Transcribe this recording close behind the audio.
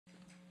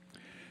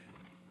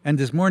And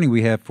this morning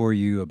we have for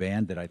you a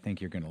band that I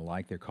think you're going to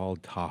like. They're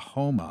called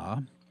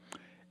Tahoma.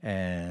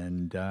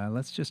 And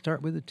let's just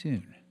start with a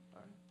tune. All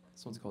right.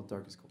 This one's called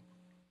Dark is Cool.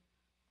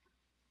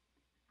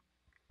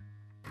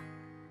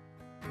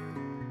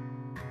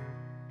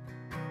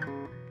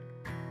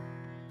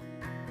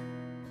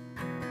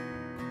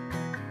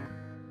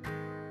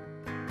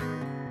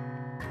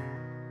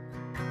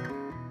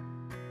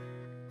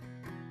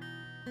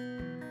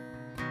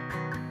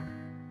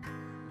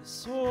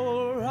 It's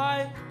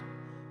alright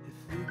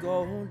if we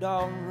go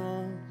down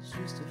roads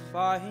just to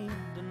find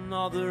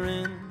another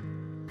inn.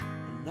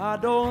 And I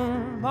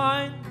don't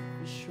mind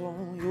if you show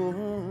your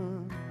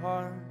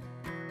heart.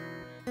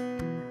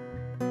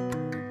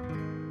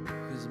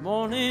 'Cause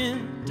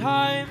morning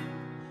time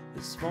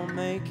is for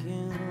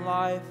making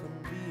life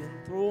and being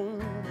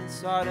thrown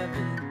inside of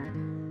it.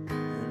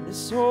 And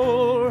it's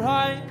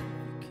alright if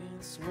you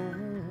can't slow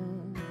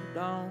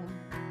down.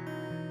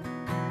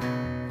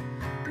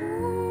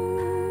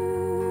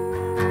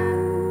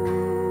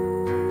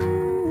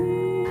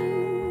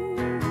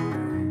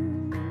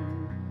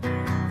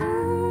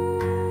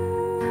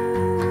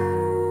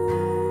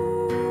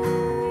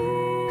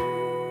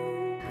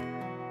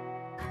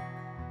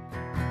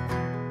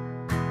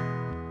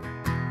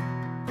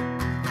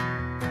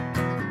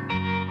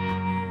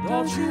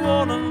 Don't you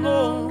wanna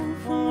know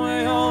from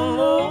where your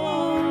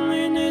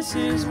loneliness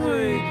is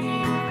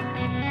waking?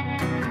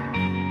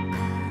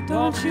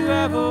 Don't you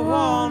ever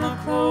wanna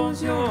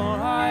close your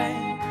eyes?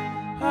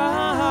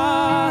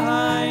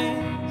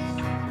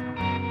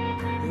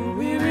 Your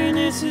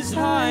weariness is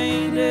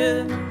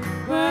hiding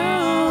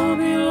well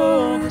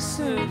below the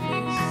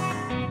surface.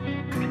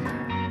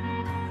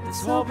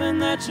 It's hoping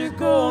that you're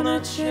gonna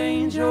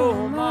change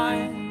your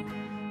mind.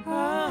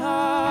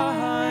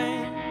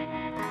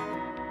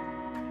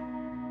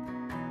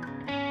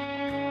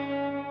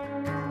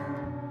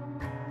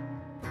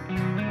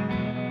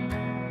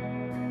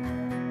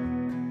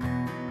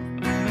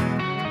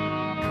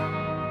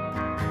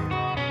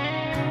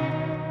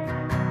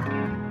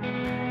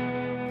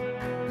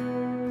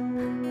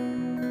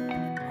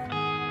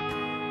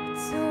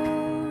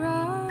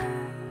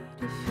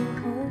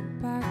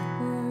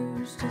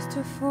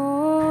 To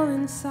fall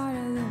inside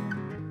of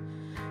them,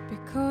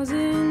 because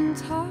in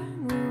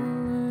time we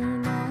will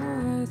learn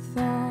our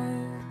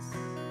thoughts.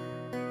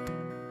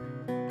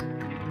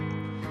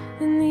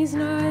 In these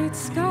night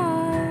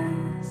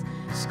skies,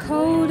 as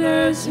cold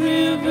as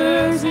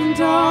rivers and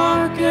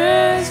dark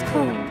as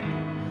cold,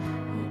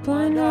 we'll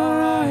blind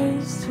our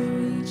eyes to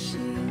reach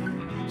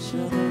each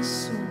other's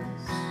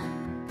souls.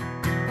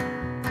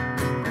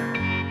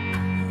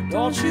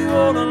 Don't you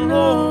wanna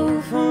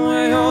know from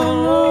where your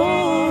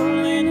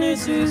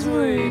loneliness is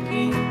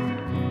waking?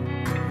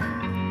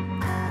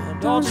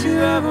 Don't you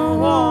ever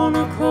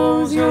wanna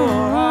close your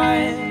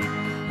eyes?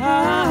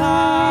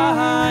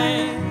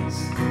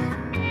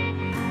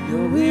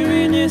 Your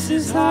weariness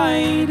is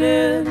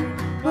hiding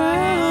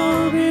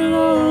well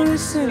below the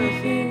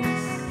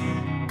surface.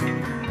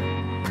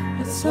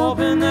 It's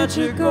hoping that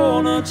you're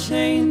gonna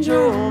change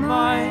your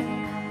mind.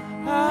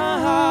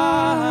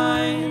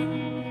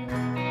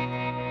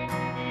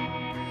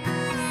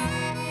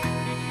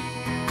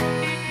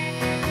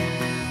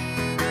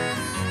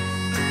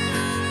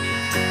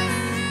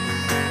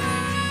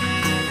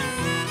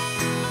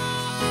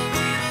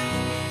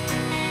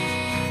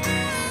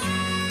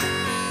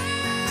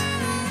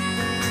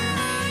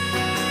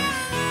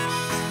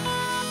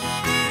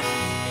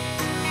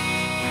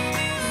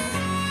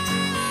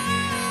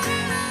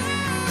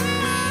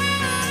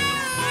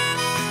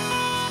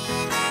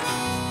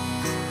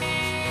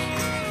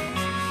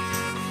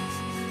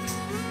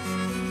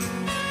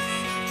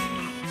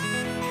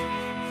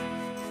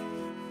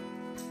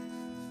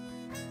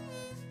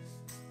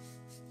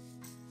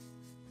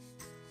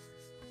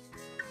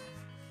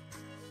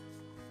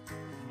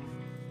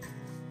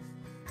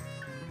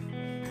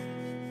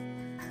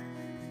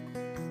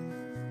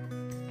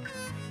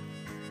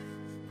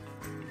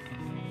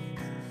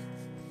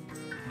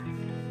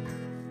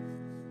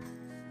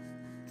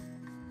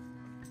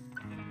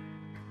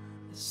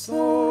 It's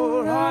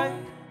alright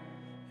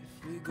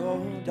if we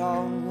go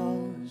down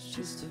roads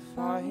just to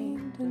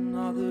find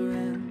another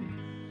inn.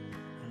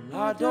 And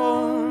I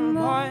don't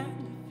mind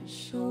if you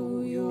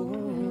show your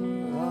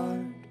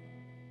heart.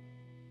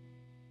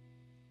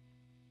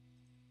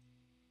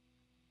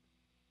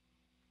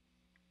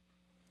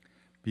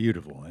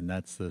 Beautiful. And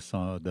that's the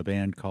song, the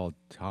band called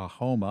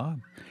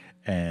Tahoma.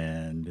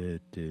 And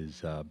it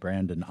is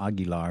Brandon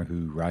Aguilar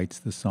who writes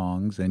the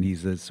songs. And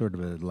he's a sort of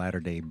a latter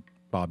day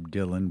Bob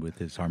Dylan with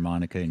his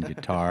harmonica and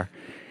guitar.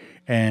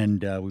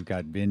 And we've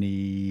got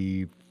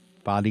Vinny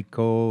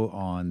Falico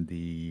on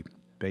the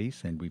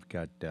bass. And we've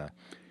got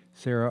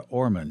Sarah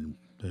Orman,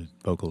 the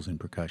vocals and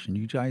percussion.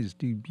 You guys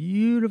do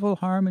beautiful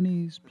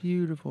harmonies,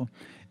 beautiful.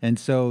 And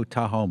so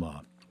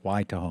Tahoma.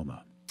 Why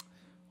Tahoma?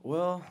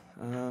 Well,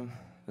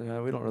 we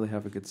don't really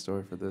have a good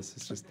story for this.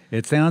 It's just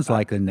It sounds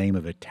like the name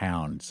of a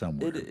town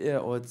somewhere.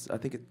 well, I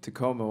think it's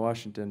Tacoma,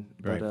 Washington.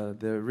 Right. But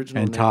the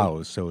original And name,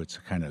 Taos, so it's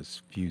kind of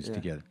fused Yeah.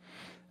 together.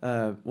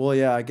 Well,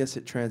 yeah, I guess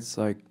it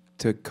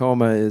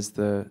Tahoma is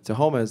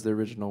the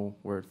original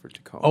word for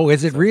Tacoma. Oh,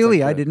 is it So really?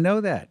 it's like I didn't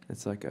know that.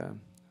 It's like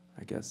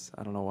I guess,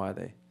 I don't know why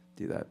they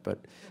do that, but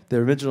the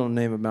original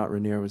name of Mount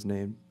Rainier was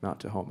named Mount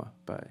Tahoma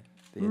by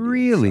the Indians.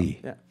 Really?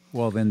 So, yeah,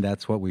 Well, then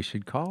that's what we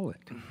should call it.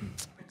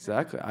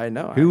 exactly. I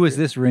know. Who was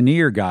this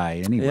Rainier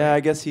guy anyway? Yeah, I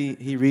guess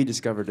he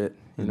rediscovered it,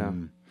 you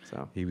know.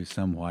 So He was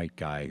some white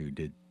guy who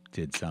did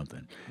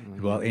something.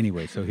 Well,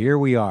 anyway, so here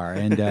we are,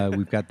 and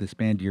we've got this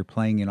band. You're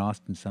playing in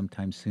Austin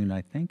sometime soon,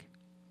 I think.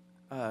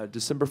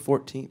 December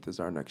 14th is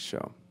our next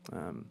show.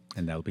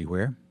 And that'll be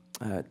where?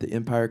 At the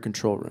Empire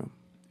Control Room.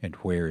 And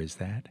where is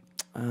that?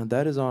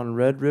 That is on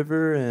Red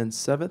River and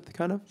 7th,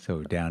 kind of.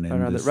 So down in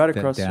right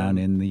across down from,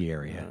 in the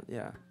area.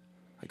 Yeah,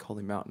 like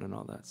Holy Mountain and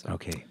all that. So.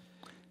 Okay.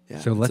 Yeah,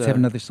 So let's have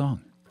another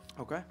song.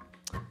 Okay.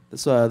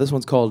 This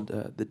one's called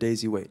 "The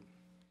Daisy Wait."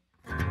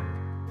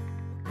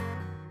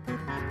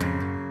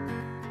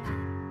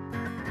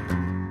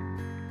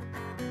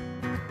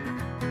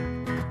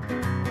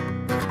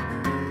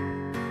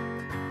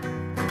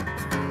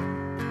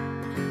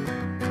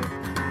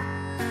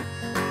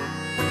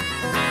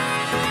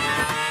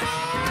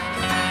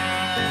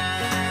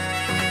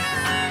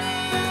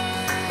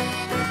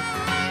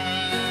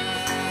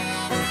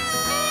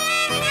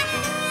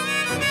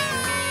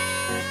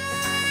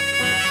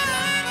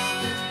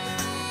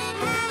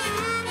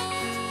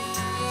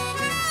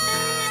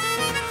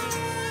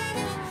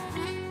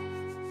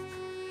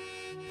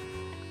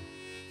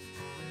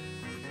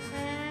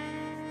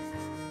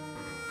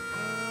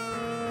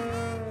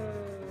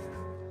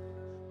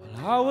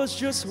 I was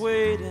just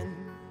waiting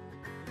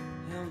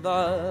in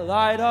the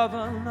light of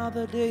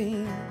another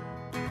day,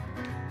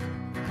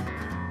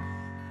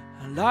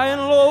 and I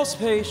lost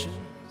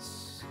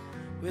patience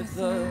with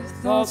the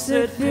thoughts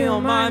that fill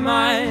my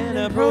mind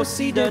and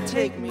proceed to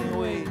take me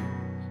away.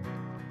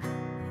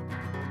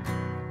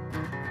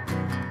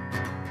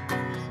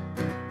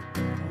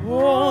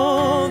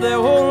 Oh, they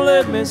won't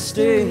let me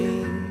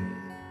stay.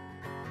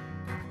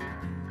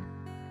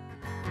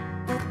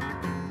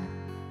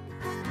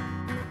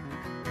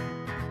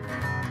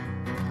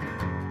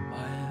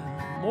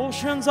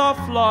 Emotions are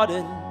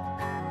flooded,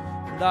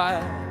 and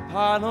I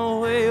pine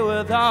away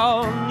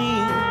without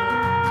need.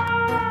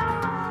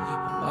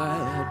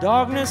 My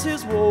darkness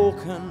is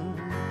woken,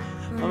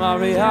 my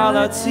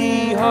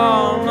reality,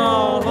 oh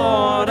no,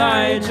 Lord,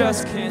 I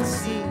just can't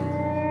see.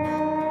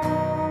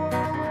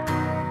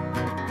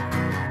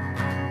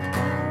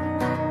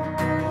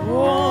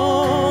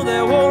 Oh,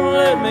 they won't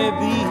let me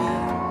be.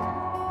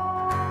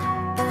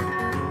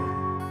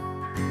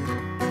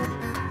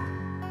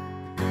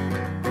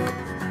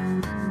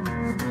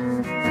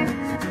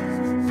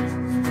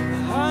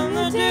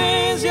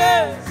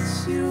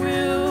 Yes, you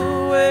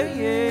will wait.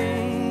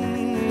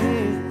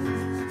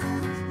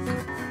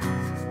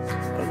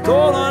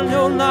 Gold on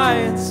your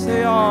nights,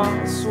 they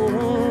are so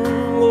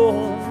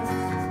long.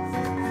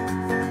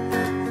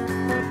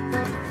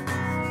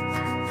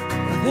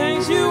 The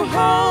things you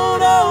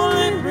hold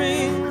only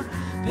bring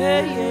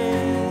pain.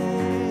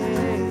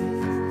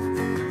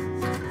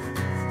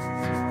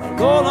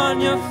 Gold on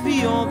your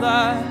feel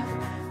that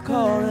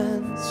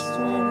current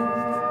stream.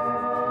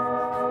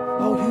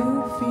 Oh, you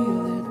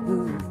feel it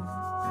move.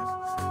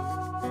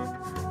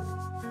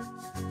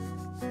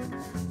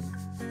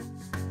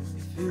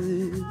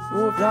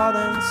 Moved out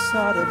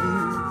inside of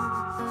you.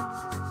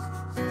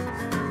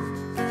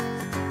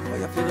 Oh,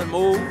 you feel it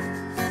move.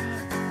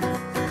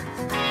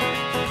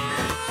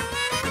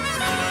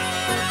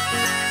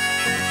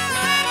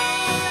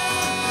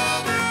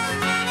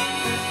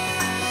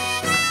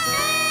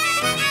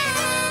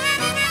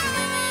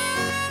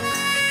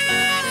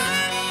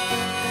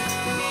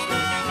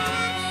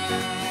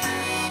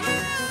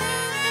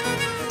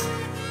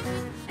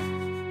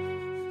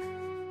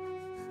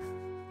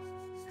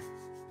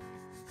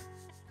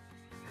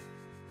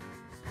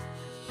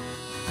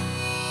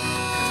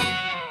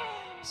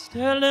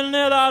 Standing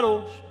near that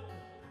ocean,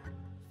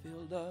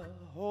 filled a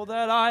hole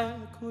that I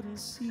couldn't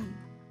see,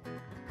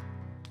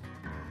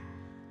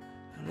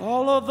 and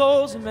all of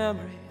those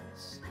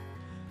memories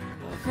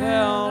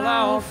fell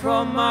out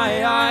from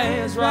my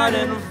eyes right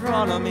in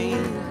front of me.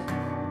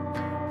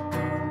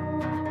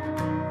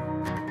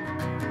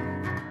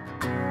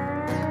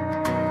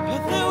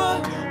 But they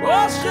were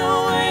washed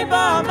away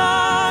by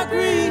my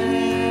grief.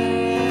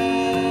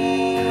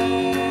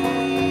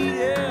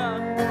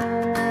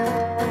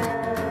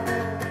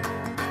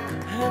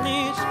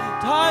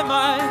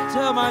 I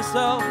tell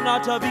myself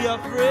not to be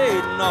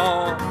afraid,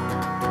 no.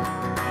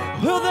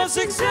 Well, that's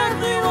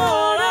exactly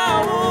what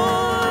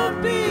I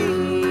would be.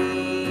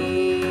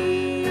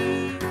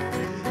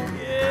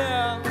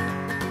 Yeah.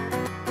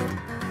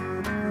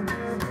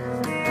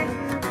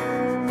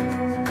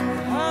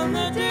 On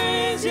the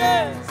days,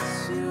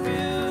 yes, you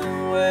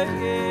will wait.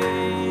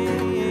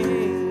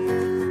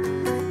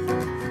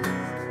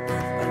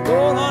 And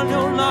gold on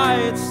your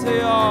nights,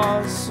 they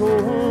are so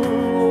long.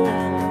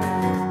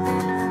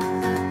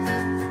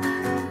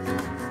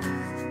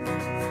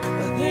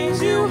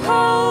 You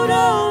hold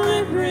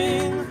only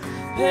bring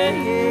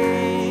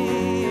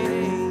pain.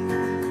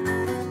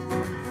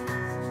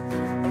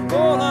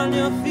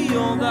 Can you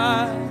feel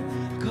that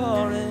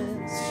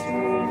current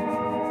stream?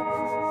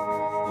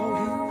 Oh,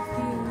 you feel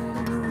it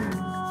move.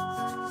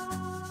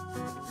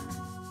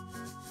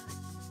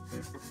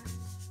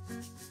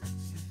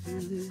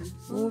 You feel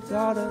it moved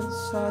out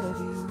inside of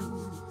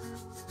you.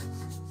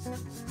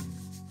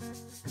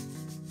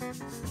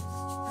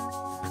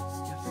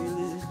 You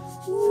feel it.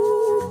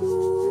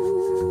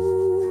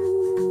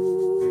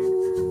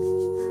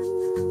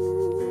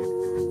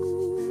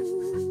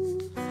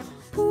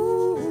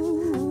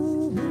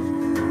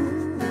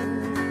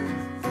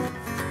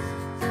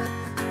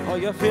 Oh,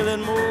 you're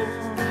feeling more.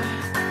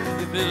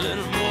 You're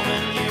feeling more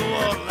than you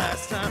were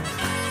last time.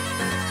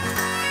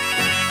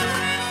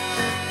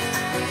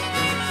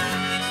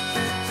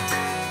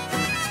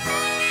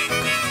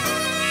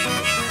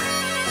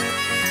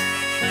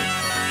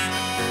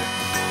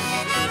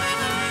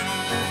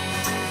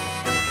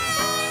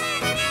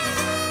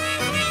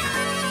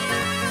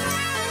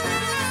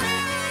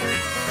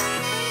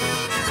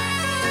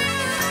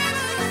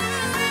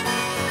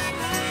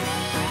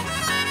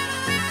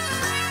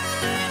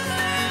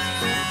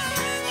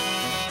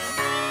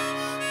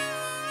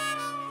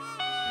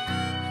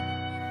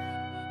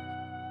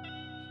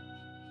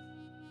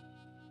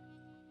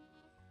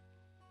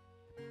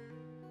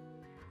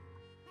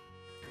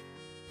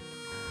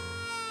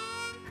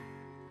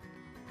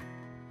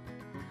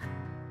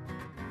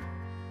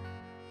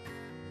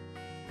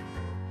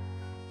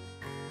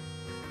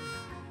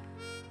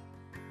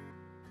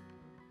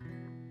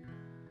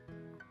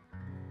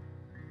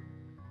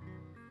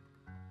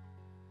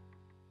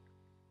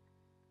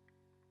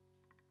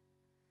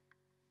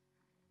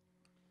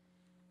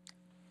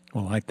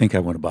 Well, I think I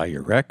want to buy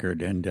your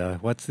record. And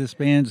what's this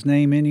band's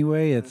name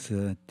anyway? It's,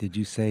 did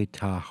you say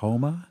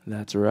Tahoma?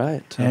 That's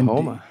right, And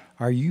Tahoma.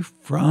 are you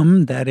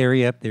from that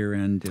area up there?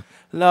 And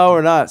No,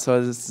 we're not.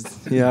 So it's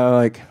just,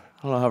 like,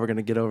 I don't know how we're going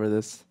to get over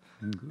this.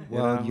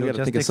 well, We you'll got to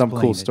just think of some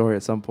explain cool it. story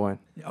at some point.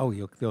 Oh,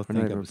 they'll We're think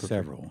not of even prepared.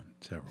 several.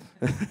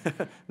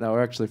 No,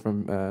 we're actually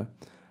from,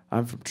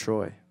 I'm from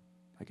Troy,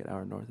 like an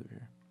hour north of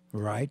here.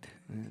 Right?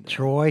 And,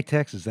 Troy,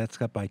 Texas.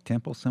 That's up by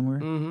Temple somewhere?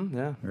 Mm-hmm,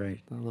 yeah. Right.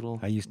 A little.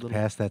 I used to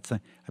pass that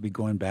sign. I'd be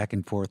going back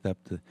and forth up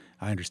the.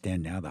 I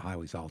understand now the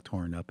highway's all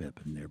torn up in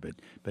there, but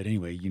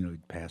anyway,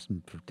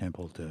 passing from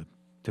Temple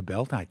to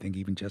Belton. I think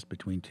even just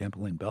between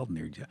Temple and Belton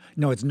there.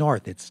 No, it's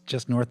north. It's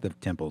just north of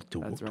Temple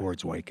That's right.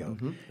 towards Waco,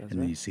 Mhm, that's and then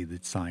right. you see the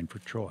sign for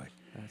Troy.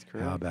 That's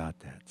correct. How about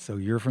that? So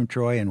you're from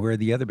Troy, and where are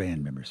the other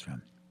band members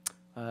from?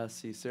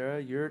 See,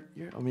 Sarah, you're.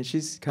 I mean,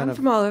 she's I'm kind of.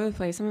 from all over the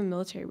place. I'm a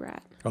military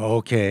brat.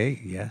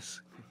 Okay, yes,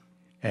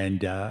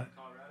 and Colorado?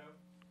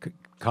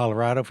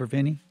 Colorado for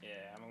Vinny. Yeah,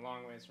 I'm a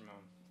long ways from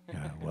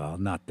home. Well,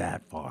 not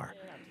that far.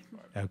 Yeah, not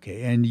too far.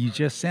 Okay, and you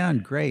just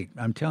sound great.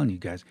 I'm telling you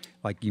guys,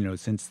 like,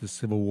 since the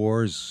Civil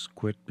Wars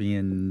quit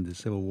being the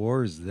Civil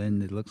Wars,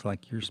 then it looks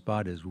like their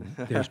spot is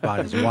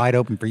wide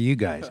open for you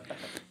guys.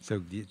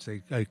 So it's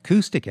an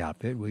acoustic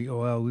outfit.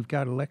 We've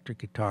got electric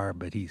guitar,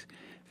 but he's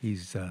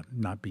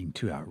not being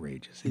too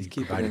outrageous. He's He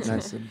keeping provided it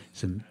nice and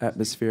some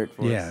atmospheric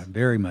for yeah, us.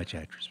 very much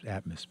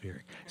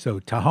atmospheric.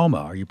 So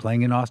Tahoma, are you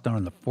playing in Austin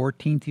on the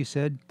 14th? You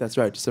said. That's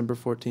right, December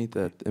 14th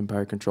at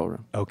Empire Control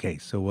Room. Okay,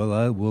 so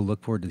we'll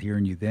look forward to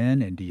hearing you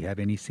then. And do you have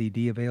any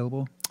CD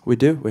available? We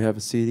do. We have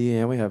a CD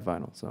and we have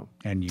vinyl. So.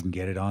 And you can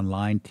get it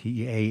online,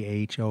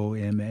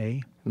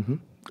 Tahoma. Mm-hmm.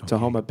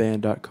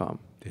 TahomaBand.com.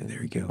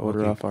 There you go.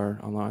 Order Okay. off our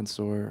online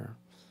store,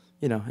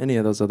 or, any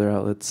of those other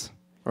outlets.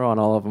 We're on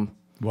all of them.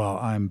 Well,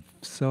 I'm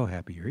so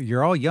happy.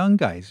 You're all young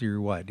guys.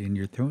 You're what, in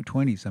your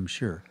 20s, I'm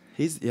sure.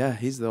 He's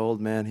the old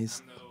man.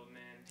 He's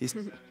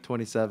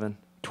 27.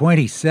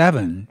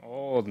 27?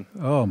 Old.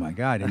 Oh, my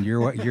God. And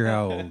you're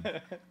how old?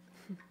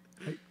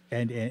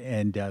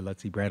 And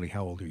let's see, Bradley,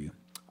 how old are you?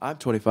 I'm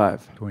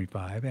 25.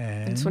 25. I'm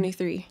And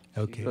 23.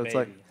 Okay. So it's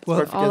like Well,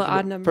 perfect all the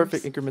odd numbers.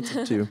 perfect increments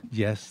of 2.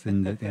 Yes,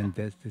 and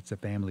it's a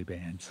family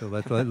band. So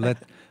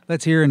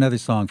let's hear another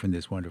song from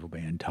this wonderful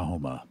band,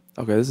 Tahoma.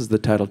 Okay, this is the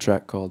title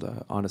track called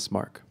Honest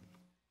Mark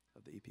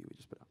of the EP we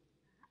just put out.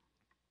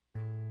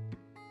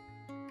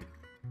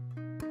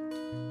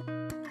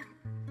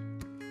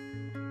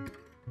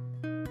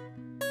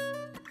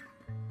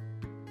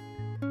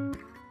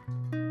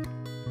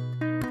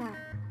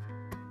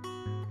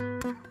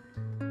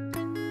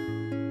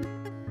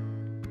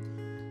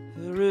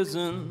 There is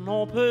an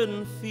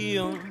open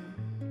field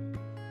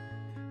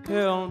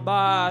held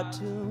by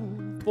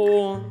 2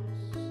 thorns.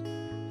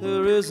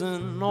 There is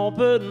an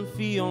open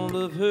field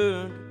of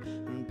hurt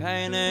and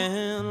pain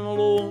and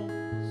loss.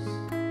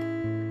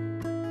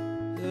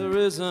 There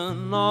is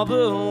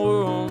another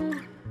world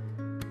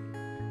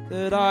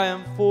that I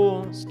am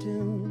forced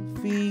to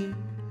feed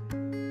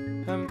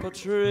and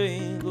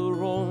portray the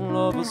role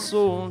of a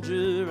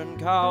soldier in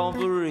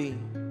Calvary.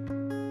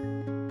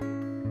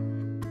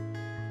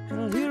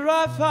 And here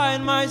I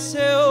find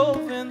myself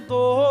in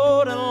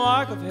thought and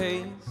lack of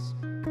haste.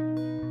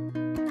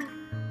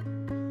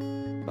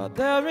 But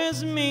there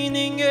is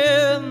meaning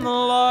in the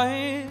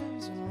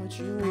lives in which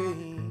you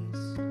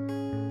waste.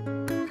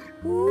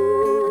 Ooh,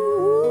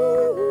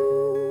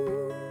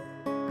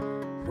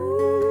 ooh, ooh.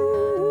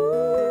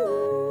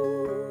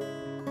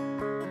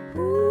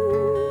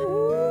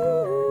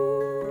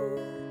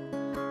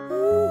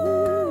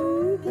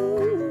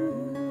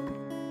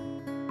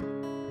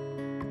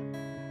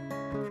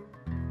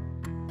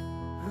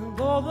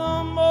 Although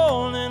the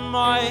morning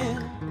might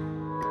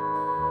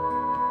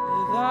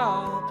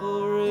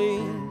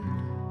evaporate,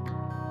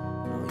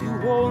 no, you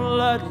won't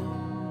let it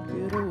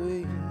get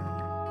away.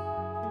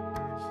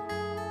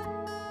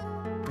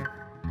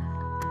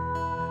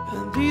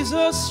 And these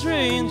are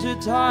stranger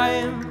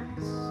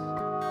times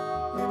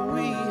when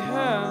we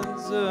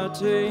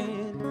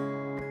hesitate,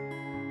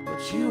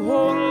 but you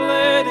won't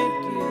let it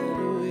get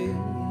away.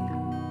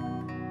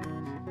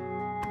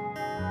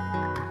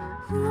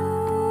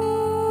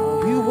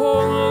 No, you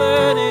won't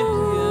let it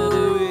get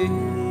away.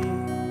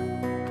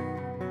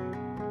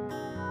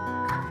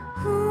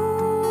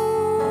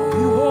 No,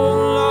 you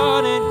won't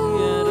let it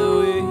get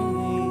away.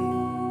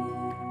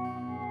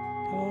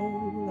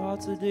 Oh, not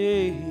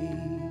today.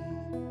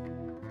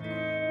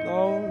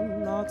 No,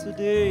 not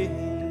today.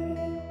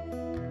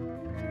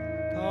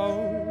 No,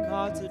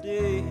 not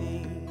today.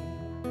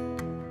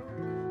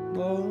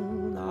 No,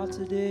 not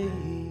today.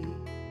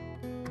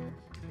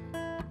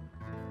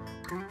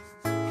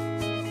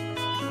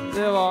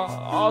 There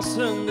are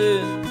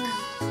ascendants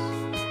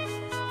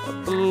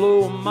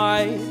below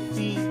my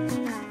feet,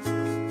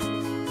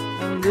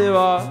 and there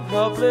are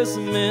helpless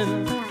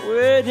men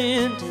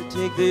waiting to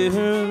take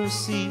their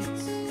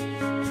seats.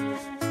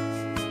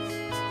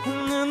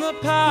 And in the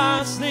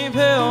past they've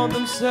held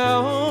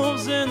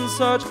themselves in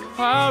such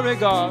high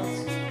regards,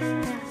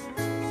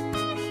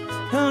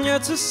 and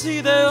yet to see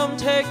them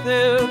take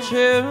their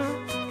chair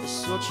is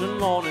such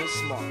an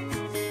honest mark.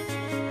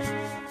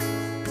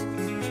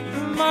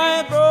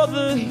 My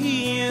brother,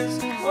 he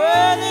is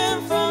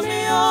waiting for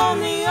me on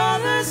the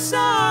other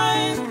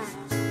side,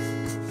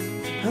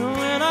 and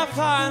when I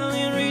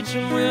finally reach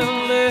him,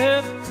 we'll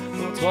live,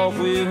 we'll talk,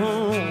 we'll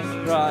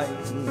cry.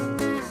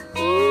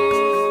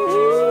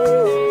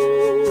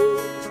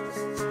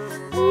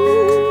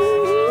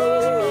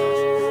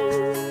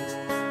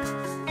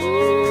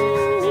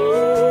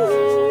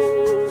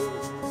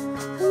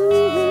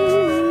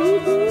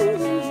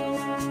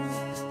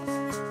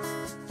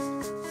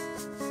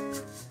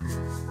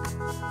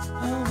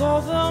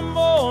 Although the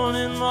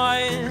morning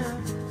might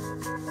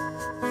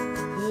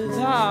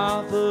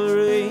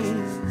evaporate,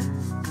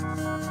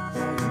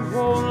 you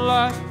won't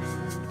let it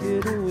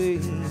get away.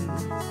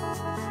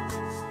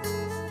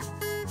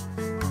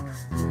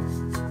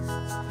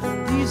 And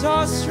these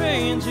are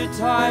stranger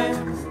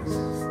times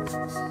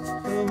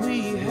when we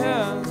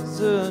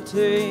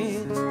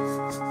hesitate,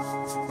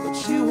 but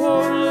you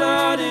won't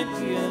let it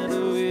get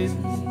away.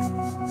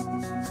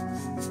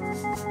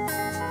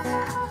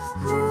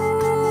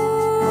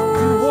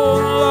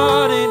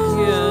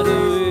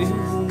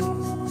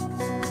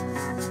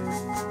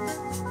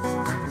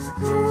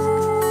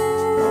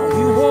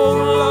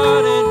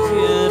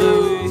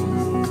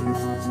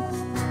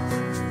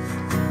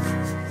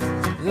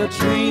 The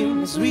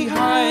dreams we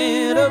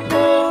hide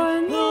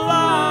upon the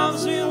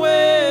lives we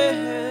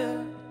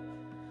wear,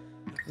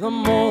 the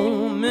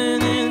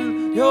moment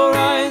in your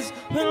eyes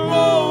when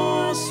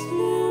lost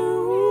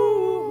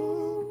view,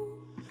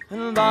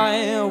 and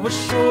I was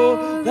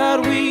sure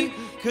that we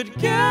could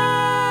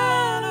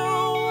get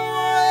away,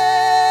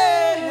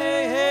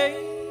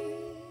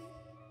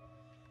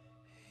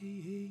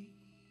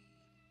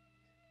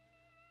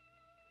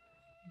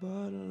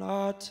 but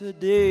not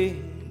today.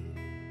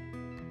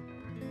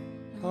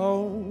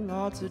 Oh,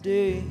 not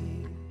today.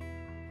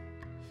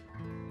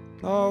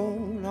 No,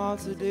 not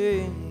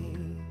today.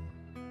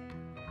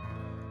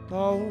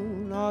 No,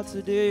 not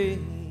today.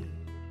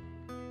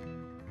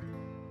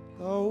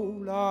 No,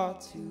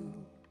 not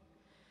today.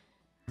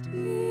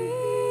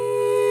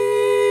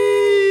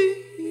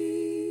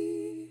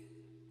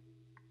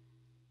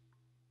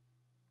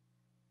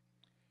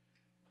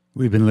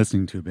 We've been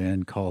listening to a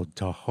band called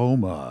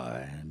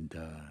Tahoma, and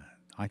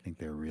I think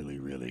they're really,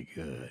 really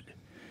good.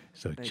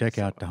 So check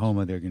out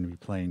Tahoma. They're going to be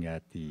playing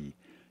at the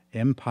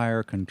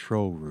Empire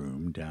Control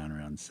Room down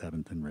around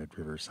 7th and Red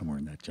River, somewhere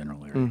in that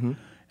general area. And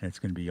it's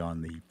going to be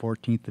on the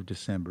 14th of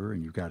December,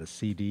 and you've got a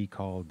CD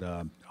called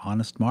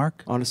Honest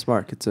Mark. Honest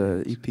Mark. It's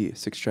a EP, a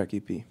 6-track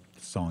EP.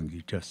 The song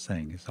you just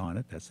sang is on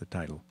it. That's the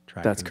title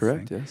track. That's of the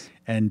correct, thing. yes.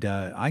 And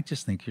I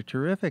just think you're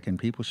terrific, and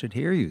people should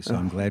hear you. So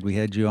I'm glad we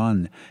had you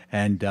on.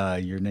 And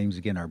your names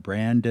again are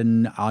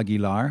Brandon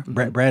Aguilar,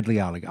 Bradley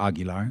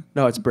Aguilar.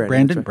 No, it's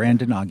Brandon.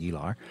 Brandon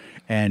Aguilar,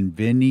 and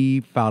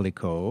Vinny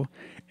Falico,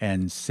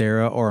 and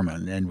Sarah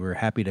Orman. And we're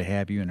happy to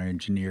have you, and our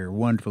engineer,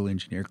 wonderful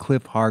engineer,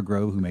 Cliff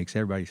Hargrove, who makes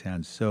everybody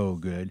sound so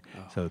good.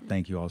 So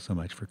thank you all so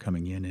much for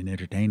coming in and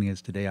entertaining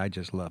us today. I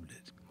just loved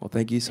it. Well,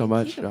 thank you so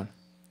much, John.